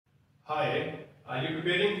Hi, are you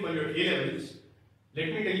preparing for your A-levels? Let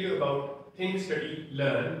me tell you about Think, Study,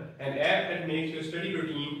 Learn, an app that makes your study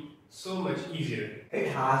routine so much easier. It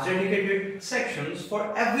has dedicated sections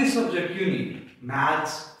for every subject you need: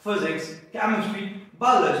 maths, physics, chemistry,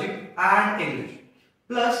 biology, and English.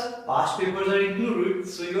 Plus, past papers are included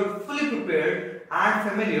so you are fully prepared and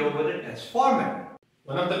familiar with the test format.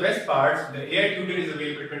 One of the best parts, the AI tutor is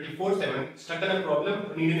available 24/7. Stuck on a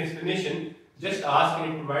problem or need an explanation, just ask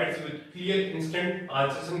and it provides you with clear, instant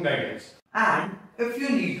answers and guidance. And if you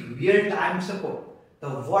need real-time support, the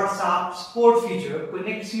WhatsApp support feature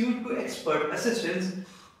connects you to expert assistants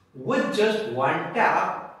with just one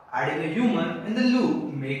tap. Adding a human in the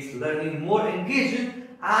loop makes learning more engaging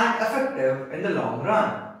and effective in the long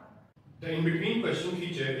run. The in-between question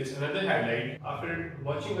feature is another highlight. After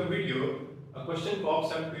watching a video, a question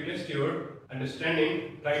pops up to test your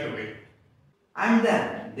understanding right away. And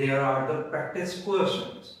then there are the practice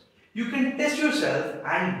questions. You can test yourself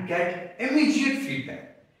and get immediate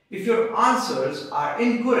feedback. If your answers are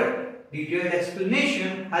incorrect, detailed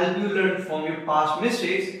explanation help you learn from your past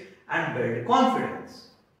mistakes and build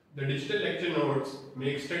confidence. The digital lecture notes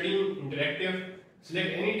make studying interactive. Select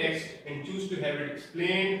any text and choose to have it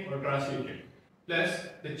explained or translated. Plus,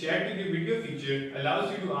 the chat with your video feature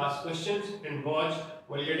allows you to ask questions and watch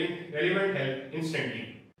while getting relevant help instantly.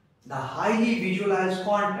 The highly visualized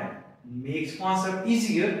content makes concepts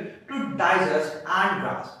easier to digest and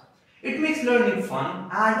grasp. It makes learning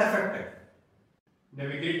fun and effective.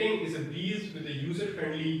 Navigating is a breeze with a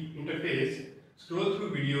user-friendly interface. Scroll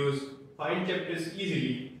through videos, find chapters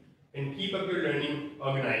easily, and keep up your learning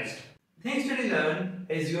organized. Think Study Learn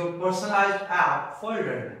is your personalized app for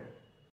learning.